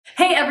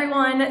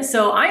everyone!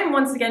 So I am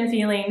once again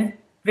feeling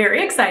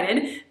very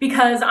excited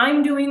because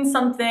I'm doing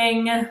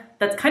something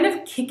that's kind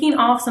of kicking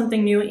off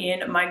something new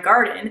in my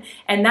garden,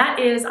 and that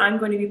is I'm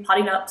going to be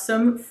potting up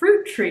some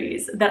fruit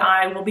trees that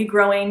I will be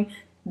growing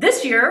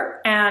this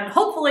year and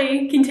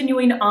hopefully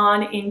continuing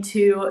on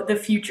into the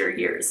future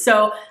years.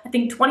 So I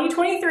think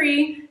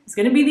 2023 is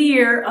going to be the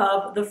year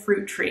of the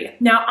fruit tree.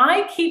 Now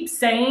I keep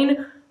saying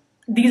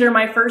these are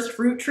my first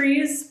fruit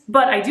trees,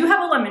 but I do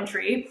have a lemon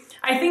tree.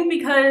 I think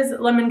because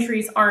lemon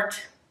trees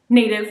aren't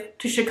native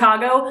to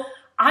Chicago,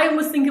 I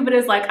almost think of it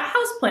as like a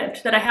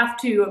houseplant that I have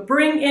to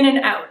bring in and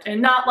out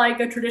and not like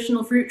a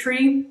traditional fruit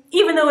tree,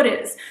 even though it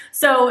is.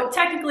 So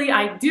technically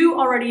I do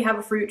already have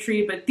a fruit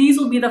tree, but these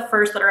will be the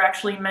first that are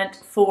actually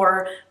meant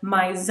for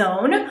my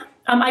zone.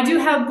 I do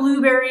have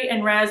blueberry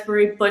and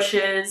raspberry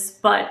bushes,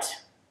 but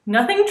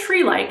nothing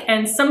tree-like.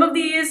 And some of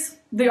these,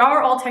 they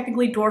are all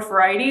technically dwarf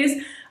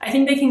varieties. I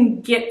think they can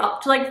get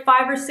up to like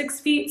 5 or 6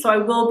 feet, so I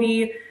will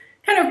be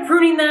kind of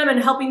pruning them and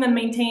helping them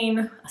maintain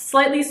a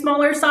slightly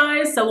smaller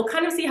size. So we'll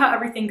kind of see how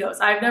everything goes.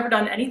 I've never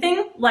done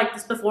anything like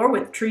this before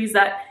with trees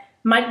that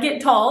might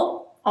get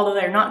tall, although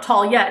they're not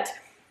tall yet.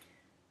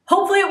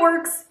 Hopefully it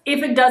works.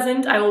 If it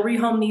doesn't, I will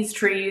rehome these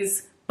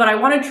trees, but I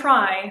want to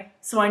try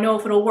so I know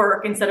if it'll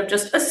work instead of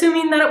just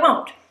assuming that it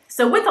won't.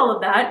 So with all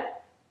of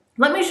that,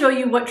 let me show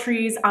you what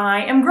trees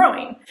I am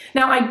growing.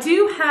 Now I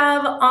do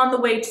have on the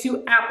way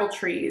 2 apple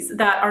trees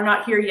that are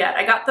not here yet.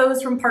 I got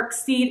those from Park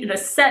Seed in a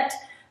set.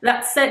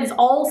 That set is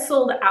all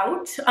sold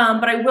out,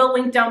 but I will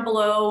link down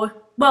below.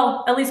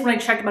 Well, at least when I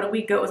checked about a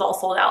week ago, it was all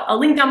sold out. I'll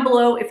link down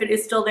below if it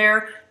is still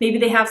there. Maybe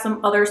they have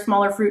some other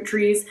smaller fruit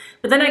trees.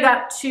 But then I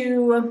got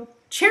 2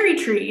 cherry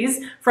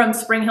trees from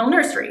Spring Hill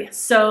Nursery.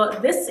 So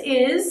this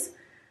is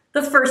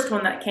the first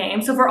one that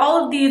came. So for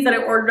all of these that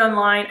I ordered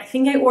online, I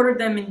think I ordered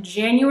them in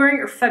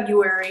January or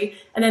February,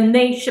 and then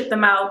they ship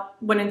them out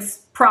when it's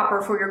proper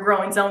for your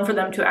growing zone for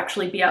them to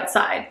actually be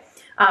outside.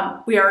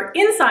 We are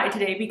inside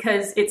today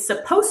because it's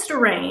supposed to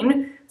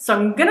rain, so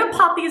I'm gonna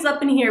pop these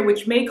up in here,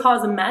 which may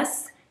cause a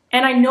mess.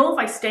 And I know if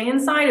I stay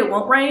inside, it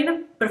won't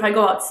rain, but if I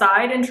go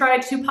outside and try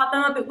to pot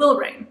them up, it will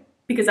rain,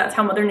 because that's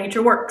how Mother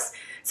Nature works.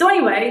 So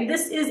anyway,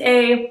 this is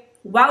a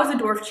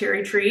dwarf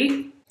cherry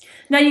tree.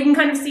 Now you can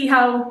kind of see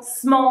how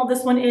small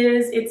this one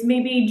is. It's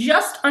maybe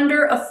just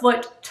under a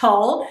foot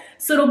tall,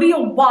 so it'll be a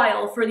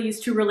while for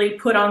these to really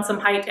put on some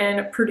height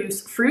and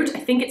produce fruit. I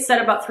think it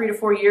said about 3 to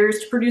 4 years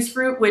to produce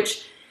fruit,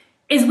 which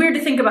is weird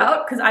to think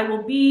about because I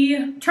will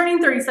be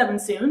turning 37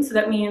 soon, so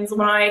that means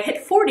when I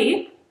hit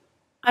 40,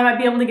 I might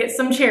be able to get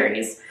some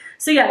cherries.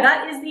 So yeah,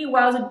 that is the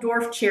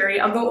dwarf cherry.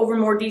 I'll go over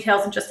more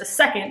details in just a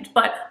second,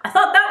 but I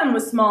thought that one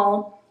was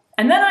small,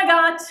 and then I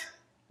got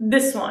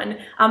this one.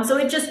 So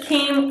it just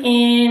came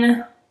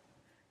in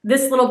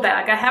this little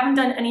bag. I haven't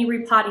done any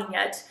repotting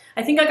yet.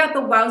 I think I got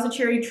the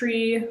cherry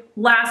tree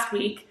last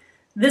week.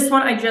 This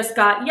one I just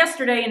got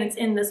yesterday, and it's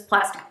in this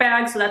plastic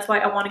bag, so that's why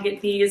I want to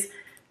get these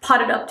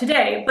potted up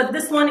today. But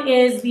this one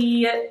is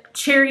the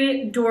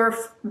cherry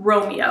dwarf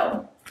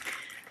Romeo.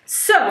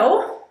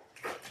 So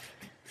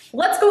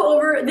let's go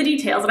over the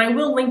details, and I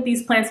will link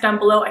these plants down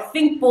below. I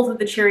think both of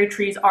the cherry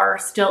trees are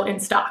still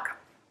in stock.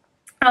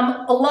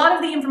 A lot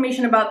of the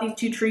information about these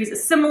 2 trees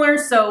is similar,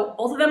 so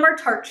both of them are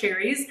tart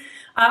cherries.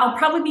 I'll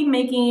probably be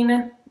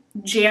making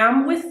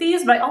jam with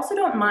these, but I also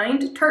don't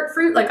mind tart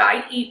fruit. Like,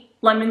 I eat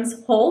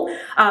lemons whole.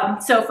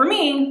 So for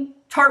me,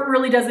 tart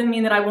really doesn't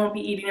mean that I won't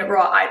be eating it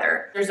raw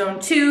either. They're zone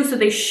 2, so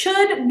they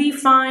should be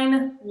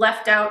fine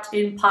left out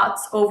in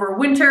pots over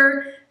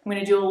winter. I'm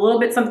gonna do a little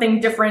bit something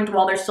different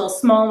while they're still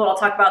small, but I'll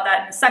talk about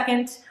that in a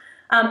second.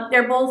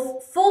 They're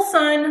both full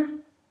sun.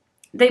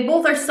 They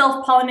both are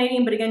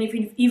self-pollinating, but again,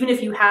 even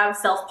if you have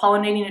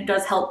self-pollinating, it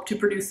does help to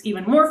produce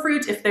even more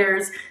fruit if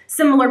there's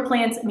similar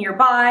plants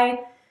nearby.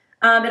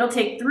 It'll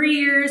take 3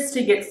 years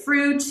to get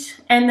fruit,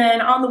 and then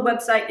on the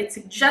website, it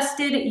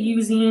suggested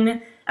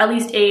using at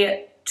least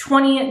a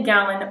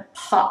 20-gallon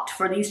pot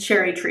for these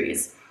cherry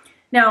trees.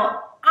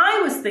 Now, I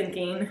was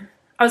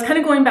kind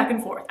of going back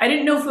and forth. I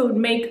didn't know if it would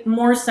make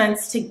more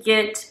sense to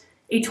get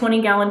a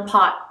 20-gallon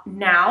pot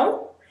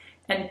now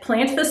and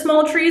plant the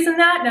small trees in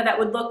that. Now that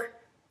would look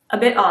a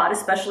bit odd,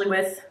 especially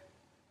with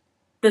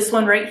this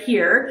one right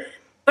here.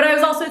 But I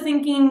was also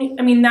thinking,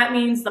 I mean, that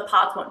means the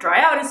pots won't dry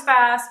out as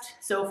fast.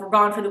 So if we're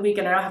gone for the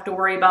weekend, I don't have to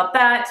worry about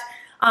that.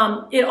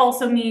 It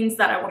also means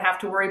that I won't have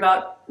to worry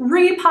about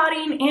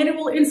repotting, and it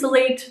will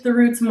insulate the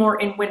roots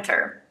more in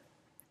winter.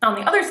 On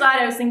the other side,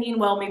 I was thinking,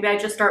 well, maybe I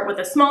just start with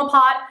a small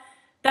pot.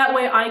 That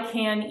way I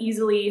can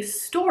easily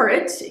store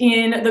it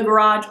in the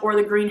garage or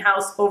the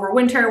greenhouse over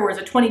winter, whereas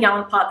a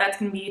 20-gallon pot, that's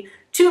gonna be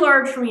too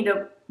large for me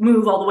to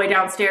move all the way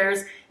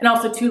downstairs, and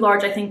also too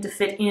large, I think, to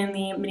fit in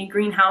the mini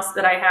greenhouse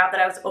that I have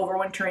that I was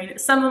overwintering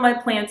some of my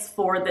plants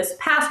for this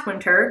past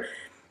winter.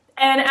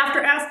 And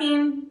after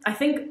asking, I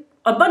think,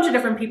 a bunch of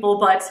different people,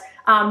 but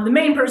the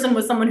main person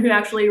was someone who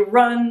actually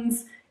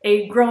runs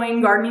a growing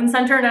gardening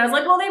center, and I was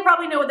like, well, they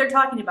probably know what they're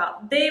talking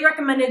about. They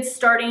recommended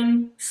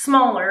starting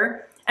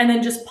smaller and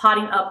then just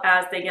potting up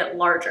as they get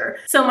larger.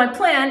 So my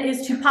plan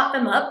is to pot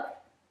them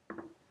up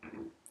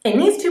in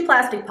these two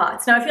plastic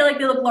pots. Now I feel like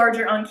they look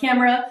larger on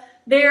camera.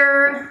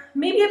 They're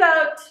maybe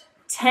about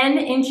 10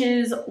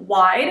 inches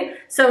wide,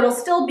 so it'll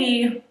still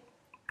be,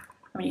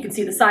 I mean, you can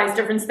see the size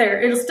difference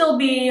there. It'll still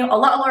be a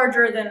lot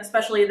larger than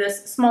especially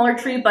this smaller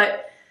tree,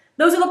 but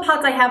those are the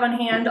pots I have on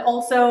hand.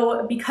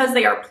 Also, because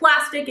they are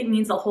plastic, it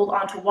means they'll hold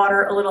on to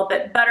water a little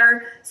bit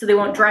better, so they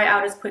won't dry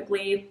out as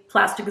quickly.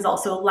 Plastic is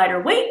also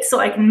lighter weight, so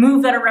I can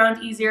move that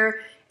around easier.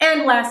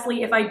 And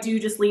lastly, if I do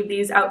just leave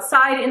these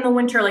outside in the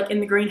winter, like in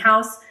the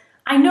greenhouse,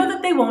 I know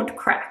that they won't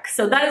crack.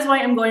 So that is why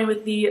I'm going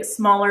with the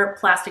smaller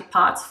plastic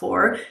pots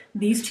for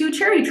these two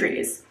cherry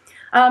trees.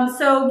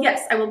 So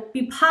yes, I will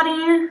be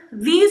potting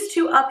these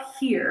two up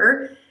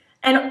here.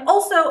 And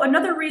also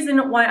another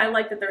reason why I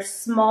like that they're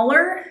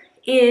smaller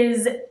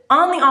is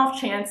on the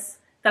off chance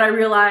that I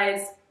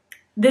realize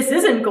this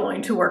isn't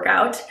going to work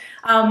out.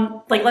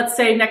 Like let's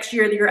say next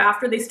year, the year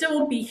after, they still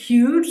won't be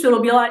huge, so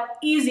it'll be a lot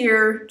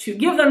easier to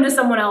give them to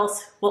someone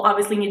else. We'll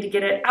obviously need to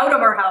get it out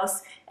of our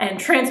house and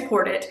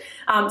transport it.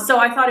 So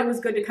I thought it was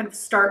good to kind of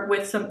start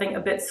with something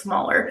a bit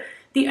smaller.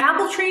 The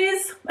apple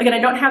trees, again, I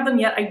don't have them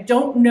yet. I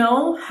don't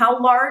know how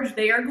large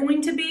they are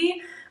going to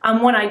be.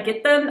 When I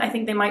get them, I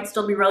think they might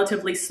still be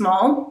relatively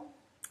small.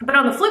 But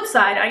on the flip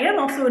side, I am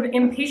also an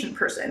impatient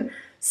person.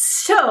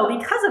 So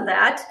because of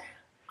that,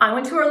 I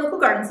went to our local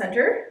garden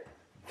center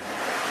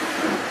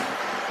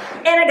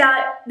and I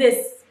got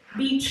this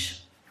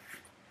beach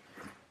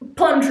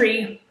plum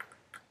tree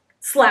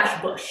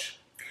 / bush.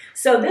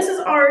 So this is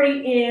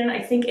already in,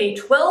 I think, a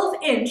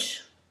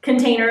 12-inch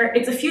container.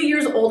 It's a few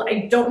years old.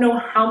 I don't know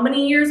how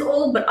many years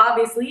old, but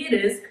obviously it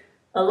is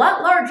a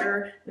lot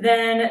larger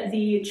than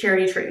the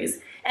cherry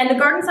trees. And the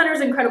garden center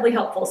is incredibly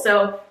helpful.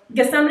 So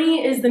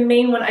Gethsemane is the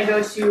main one I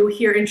go to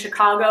here in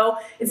Chicago.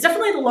 It's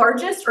definitely the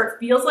largest, or it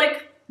feels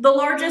like the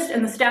largest,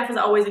 and the staff is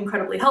always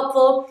incredibly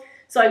helpful.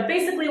 So I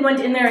basically went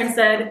in there and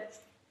said,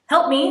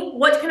 help me,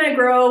 what can I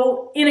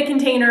grow in a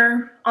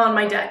container on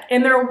my deck?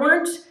 And there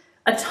weren't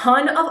a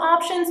ton of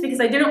options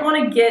because I didn't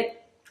want to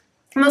get,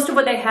 most of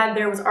what they had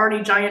there was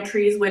already giant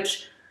trees,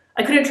 which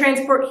I couldn't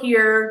transport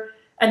here,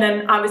 and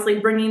then obviously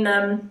bringing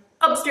them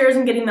upstairs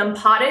and getting them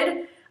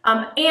potted.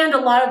 And a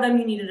lot of them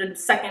you needed a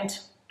second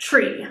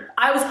tree.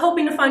 I was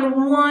hoping to find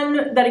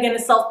one that again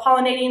is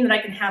self-pollinating that I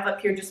can have up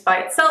here just by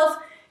itself,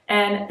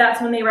 and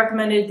that's when they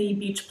recommended the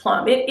beach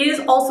plum. It is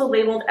also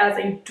labeled as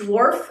a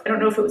dwarf. I don't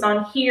know if it was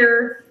on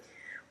here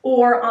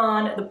or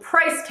on the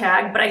price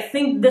tag, but I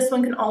think this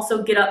one can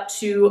also get up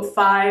to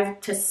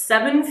 5 to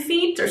 7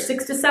 feet or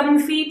 6 to 7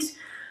 feet.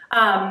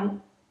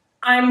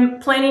 I'm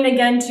planning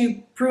again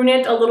to prune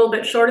it a little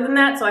bit shorter than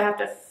that, so I have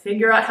to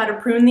figure out how to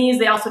prune these.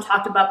 They also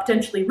talked about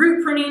potentially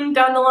root pruning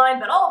down the line,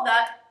 but all of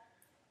that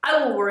I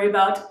will worry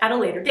about at a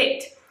later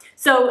date.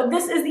 So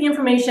this is the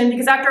information,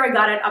 because after I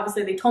got it,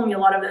 obviously they told me a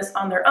lot of this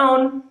on their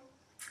own.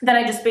 Then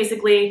I just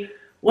basically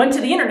went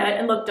to the internet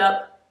and looked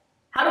up,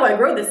 how do I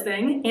grow this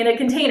thing in a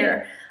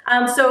container?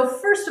 So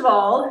first of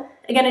all,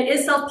 again, it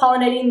is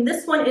self-pollinating.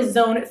 This one is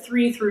zone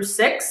 3 through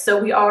 6,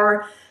 so we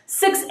are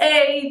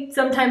 6A,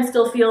 sometimes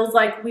still feels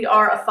like we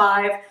are a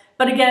 5,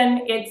 but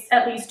again, it's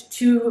at least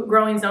 2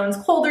 growing zones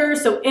colder,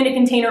 so in a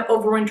container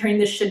overwintering,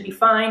 this should be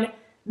fine.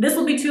 This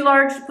will be too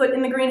large to put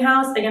in the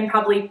greenhouse, again,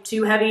 probably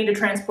too heavy to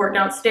transport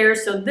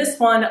downstairs, so this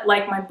one,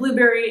 like my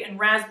blueberry and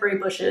raspberry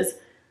bushes,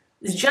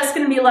 is just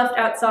going to be left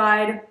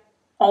outside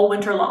all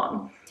winter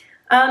long.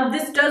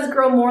 This does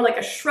grow more like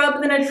a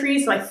shrub than a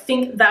tree, so I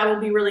think that will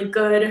be really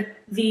good.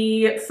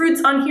 The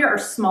fruits on here are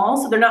small,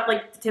 so they're not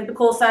like the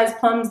typical size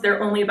plums.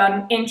 They're only about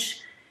 1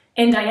 inch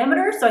in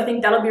diameter, so I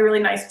think that'll be really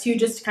nice too,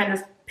 just to kind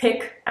of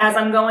pick as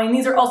I'm going.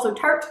 These are also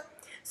tart,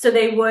 so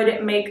they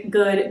would make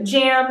good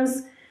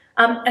jams.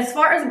 As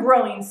far as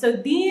growing, so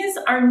these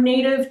are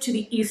native to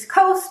the East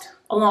Coast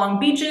along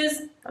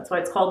beaches. That's why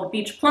it's called the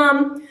beach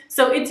plum.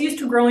 So it's used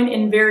to growing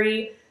in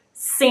very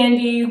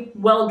sandy,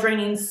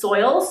 well-draining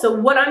soil. So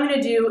what I'm going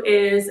to do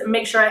is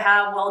make sure I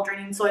have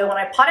well-draining soil when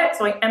I pot it.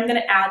 So I am going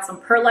to add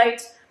some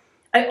perlite.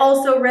 I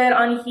also read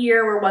on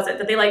here, where was it,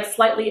 that they like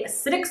slightly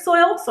acidic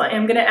soil. So I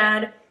am going to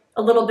add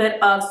a little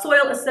bit of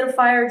soil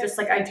acidifier, just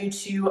like I do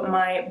to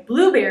my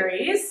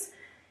blueberries.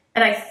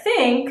 And I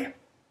think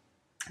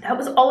that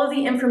was all of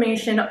the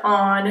information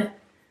on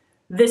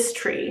this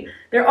tree.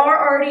 There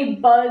are already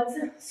buds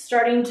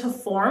starting to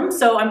form,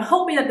 so I'm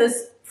hoping that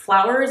this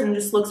flowers and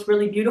just looks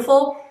really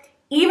beautiful.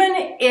 Even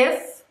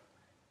if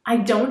I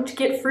don't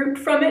get fruit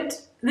from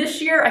it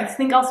this year, I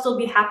think I'll still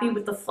be happy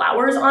with the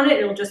flowers on it.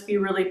 It'll just be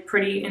really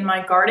pretty in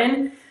my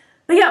garden.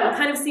 But yeah, we'll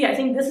kind of see. I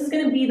think this is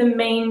going to be the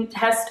main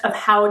test of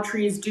how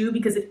trees do,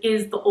 because it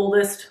is the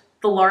oldest,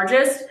 the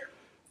largest.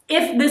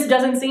 If this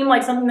doesn't seem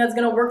like something that's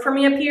going to work for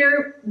me up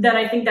here, then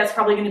I think that's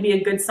probably going to be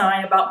a good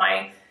sign about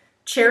my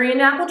cherry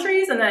and apple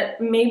trees, and that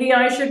maybe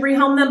I should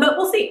rehome them, but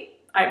we'll see.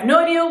 I have no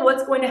idea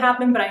what's going to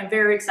happen, but I am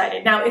very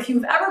excited. Now, if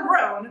you've ever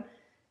grown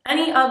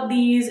any of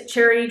these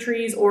cherry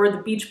trees or the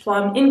beach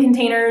plum in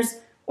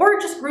containers, or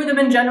just grew them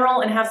in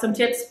general and have some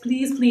tips,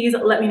 please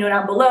let me know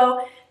down below.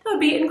 That would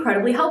be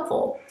incredibly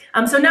helpful.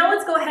 So now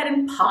let's go ahead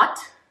and pot.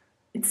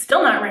 It's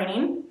still not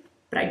raining.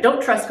 but I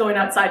don't trust going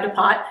outside to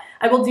pot.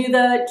 I will do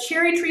the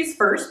cherry trees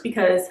first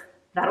because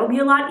that'll be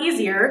a lot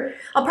easier.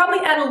 I'll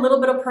probably add a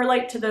little bit of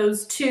perlite to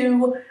those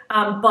too,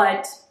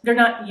 but they're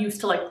not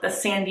used to like the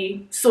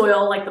sandy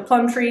soil like the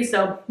plum tree,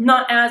 so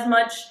not as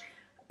much.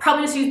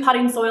 Probably just use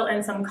potting soil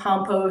and some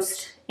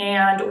compost.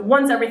 And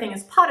once everything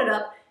is potted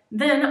up,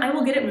 then I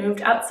will get it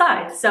moved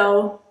outside.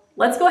 So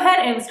let's go ahead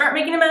and start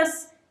making a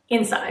mess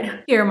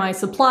inside. Here are my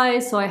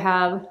supplies. So I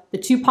have the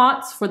 2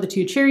 pots for the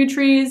 2 cherry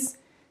trees.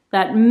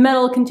 That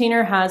metal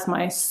container has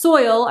my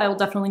soil. I will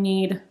definitely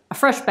need a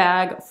fresh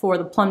bag for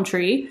the plum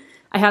tree.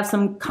 I have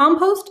some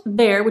compost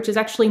there, which is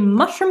actually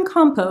mushroom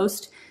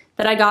compost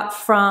that I got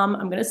from,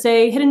 I'm gonna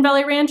say Hidden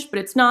Valley Ranch, but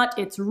it's not,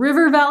 it's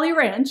River Valley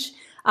Ranch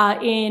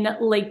in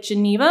Lake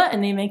Geneva,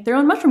 and they make their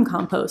own mushroom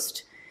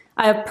compost.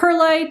 I have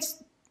perlite.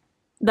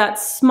 That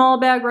small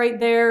bag right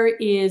there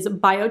is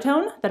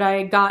Biotone that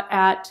I got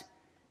at,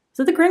 is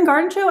it the Grand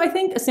Garden Show, I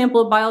think? A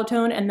sample of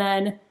Biotone, and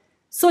then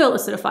soil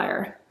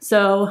acidifier.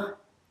 So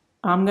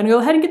I'm gonna go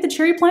ahead and get the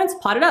cherry plants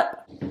potted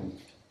up.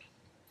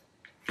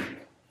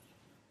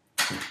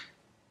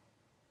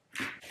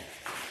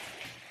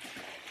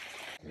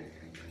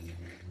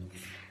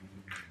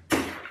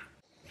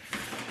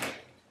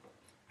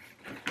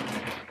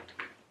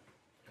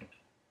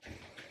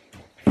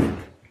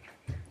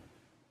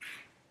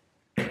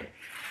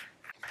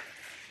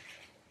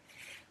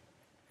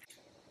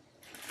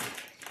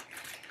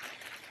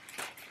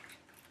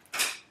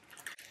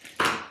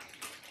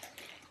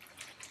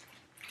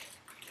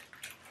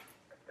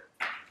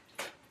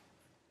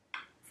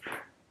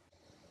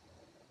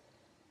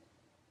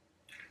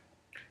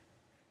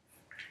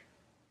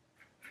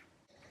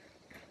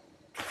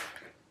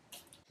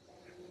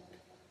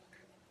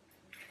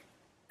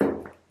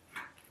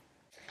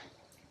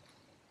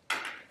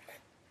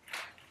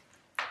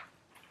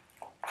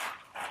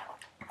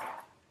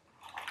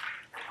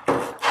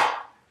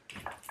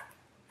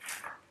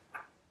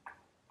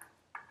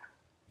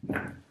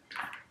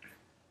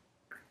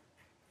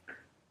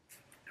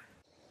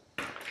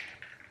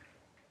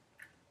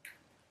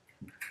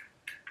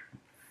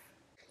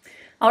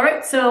 All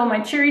right, so my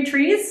cherry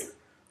trees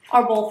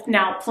are both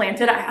now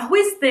planted. I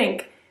always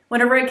think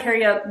whenever I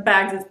carry up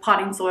bags of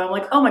potting soil, I'm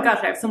like, oh my gosh,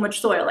 I have so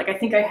much soil. Like I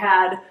think I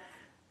had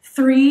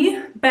 3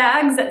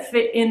 bags that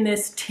fit in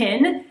this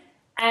tin,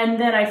 and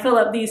then I fill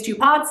up these 2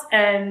 pots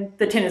and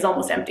the tin is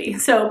almost empty.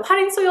 So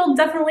potting soil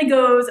definitely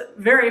goes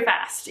very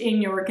fast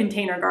in your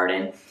container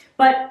garden,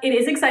 but it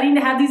is exciting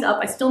to have these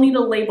up. I still need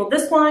to label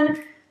this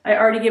one. I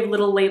already gave a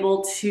little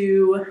label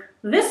to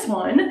this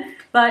one.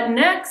 But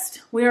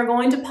next, we are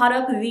going to pot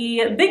up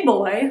the big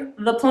boy,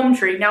 the plum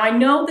tree. Now I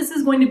know this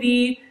is going to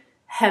be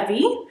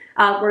heavy,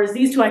 whereas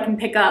these 2 I can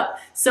pick up.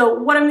 So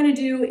what I'm gonna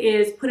do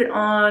is put it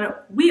on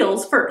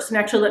wheels first, and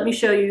actually let me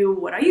show you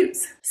what I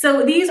use.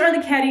 So these are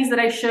the caddies that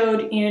I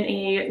showed in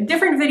a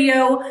different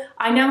video.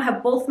 I now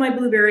have both my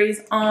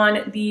blueberries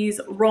on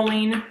these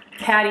rolling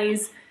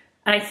caddies.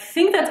 And I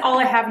think that's all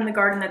I have in the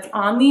garden that's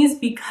on these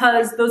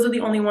because those are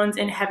the only ones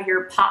in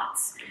heavier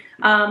pots.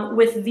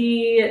 With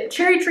the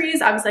cherry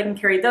trees, obviously I can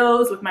carry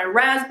those. With my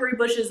raspberry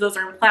bushes, those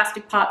are in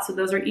plastic pots, so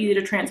those are easy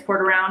to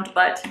transport around,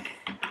 but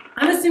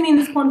I'm assuming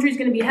this plum tree is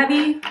gonna be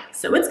heavy,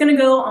 so it's gonna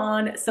go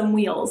on some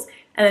wheels.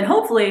 And then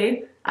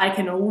hopefully I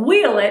can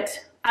wheel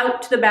it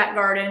out to the back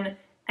garden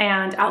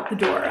and out the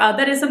door.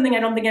 That is something I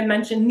don't think I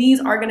mentioned. These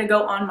are gonna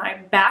go on my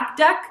back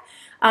deck,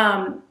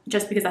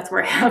 just because that's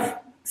where I have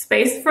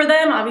space for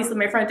them. Obviously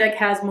my front deck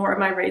has more of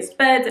my raised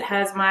beds, it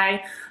has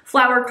my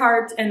flower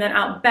cart, and then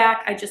out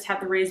back I just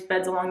have the raised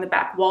beds along the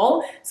back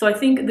wall. So I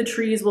think the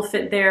trees will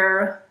fit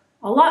there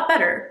a lot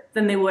better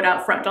than they would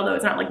out front, although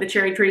it's not like the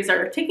cherry trees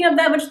are taking up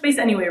that much space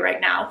anyway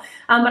right now.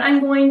 But I'm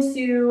going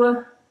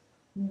to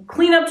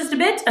clean up just a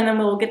bit and then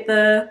we'll get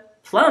the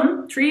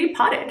plum tree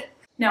potted.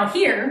 Now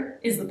here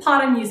is the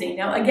pot I'm using.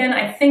 Now again,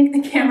 I think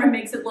the camera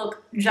makes it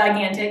look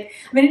gigantic.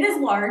 I mean, it is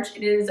large.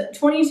 It is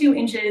 22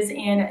 inches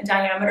in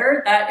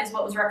diameter. That is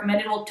what was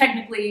recommended. Well,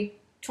 technically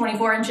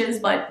 24 inches,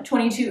 but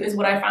 22 is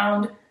what I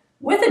found.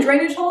 With a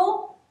drainage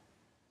hole,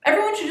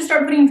 everyone should just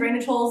start putting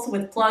drainage holes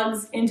with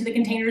plugs into the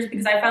containers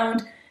because I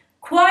found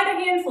quite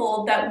a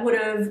handful that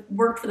would have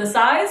worked for the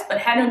size, but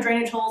had no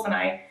drainage holes and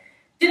I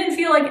didn't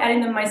feel like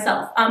adding them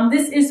myself.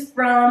 This is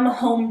from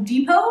Home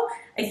Depot.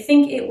 I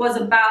think it was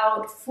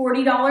about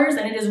 $40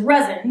 and it is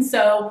resin,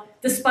 so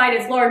despite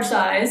its large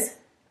size,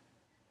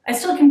 I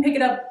still can pick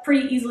it up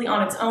pretty easily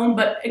on its own,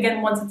 but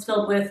again, once it's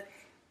filled with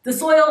the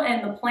soil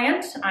and the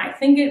plant, I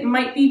think it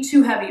might be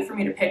too heavy for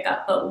me to pick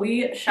up, but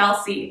we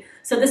shall see.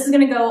 So this is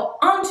gonna go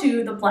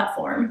onto the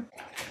platform.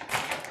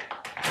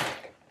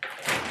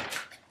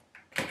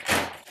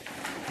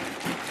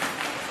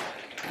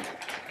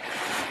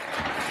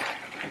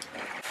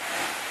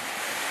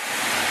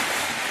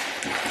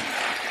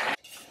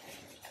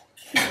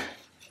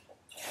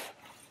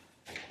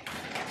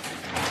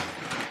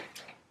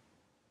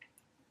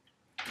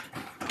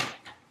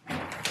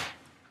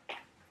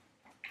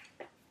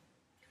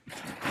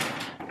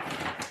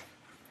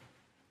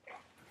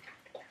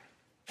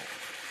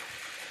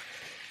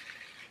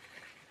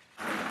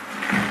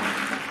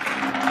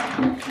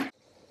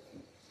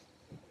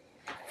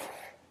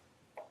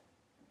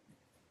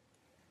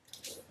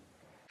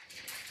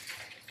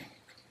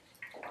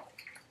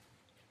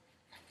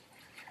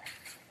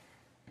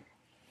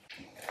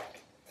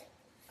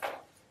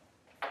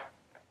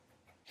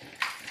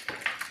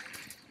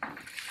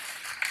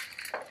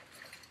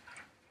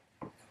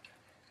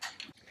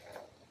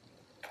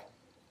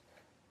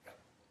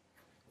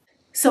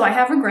 So I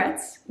have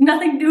regrets.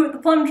 Nothing to do with the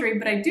plum tree,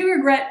 but I do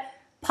regret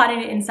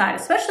potting it inside,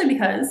 especially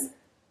because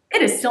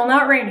it is still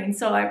not raining.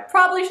 So I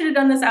probably should have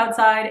done this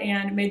outside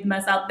and made the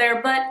mess out there,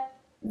 but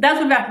that's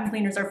what vacuum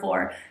cleaners are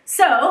for.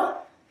 So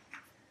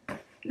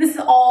this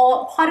is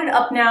all potted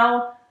up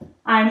now.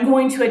 I'm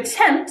going to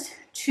attempt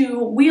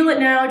to wheel it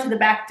now to the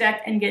back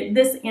deck and get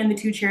this and the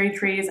 2 cherry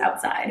trees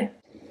outside.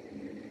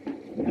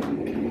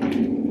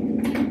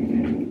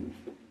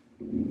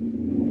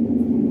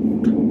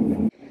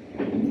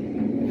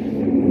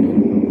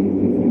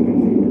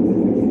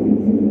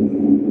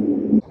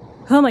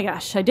 Oh my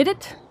gosh, I did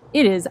it.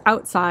 It is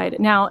outside.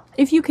 Now,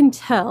 if you can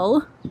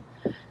tell,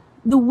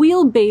 the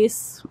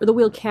wheelbase, or the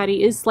wheel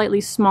caddy, is slightly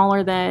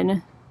smaller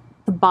than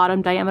the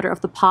bottom diameter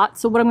of the pot.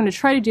 So what I'm going to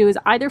try to do is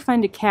either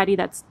find a caddy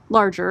that's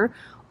larger,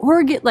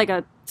 or get like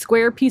a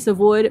square piece of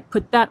wood,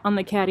 put that on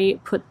the caddy,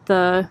 put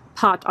the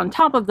pot on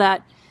top of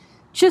that,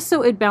 just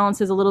so it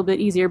balances a little bit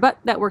easier. But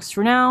that works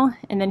for now.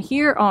 And then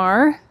here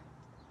are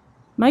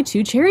my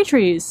 2 cherry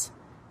trees.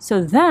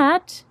 So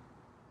that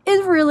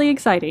is really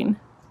exciting.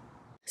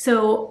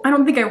 So I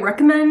don't think I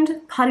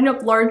recommend potting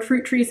up large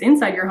fruit trees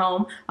inside your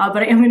home, but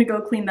I am going to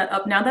go clean that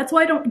up now. That's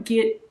why I don't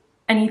get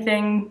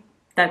anything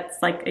that's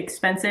like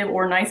expensive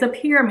or nice up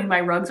here. I mean,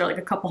 my rugs are like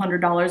a couple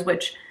 $100s,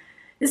 which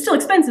is still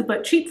expensive,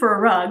 but cheap for a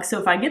rug. So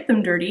if I get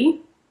them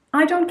dirty,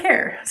 I don't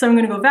care. So I'm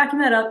going to go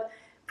vacuum that up,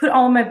 put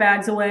all of my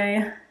bags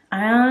away,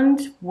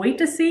 and wait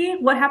to see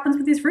what happens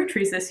with these fruit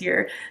trees this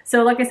year.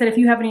 So like I said, if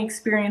you have any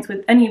experience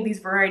with any of these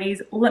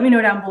varieties, let me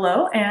know down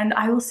below, and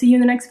I will see you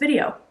in the next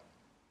video.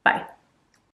 Bye.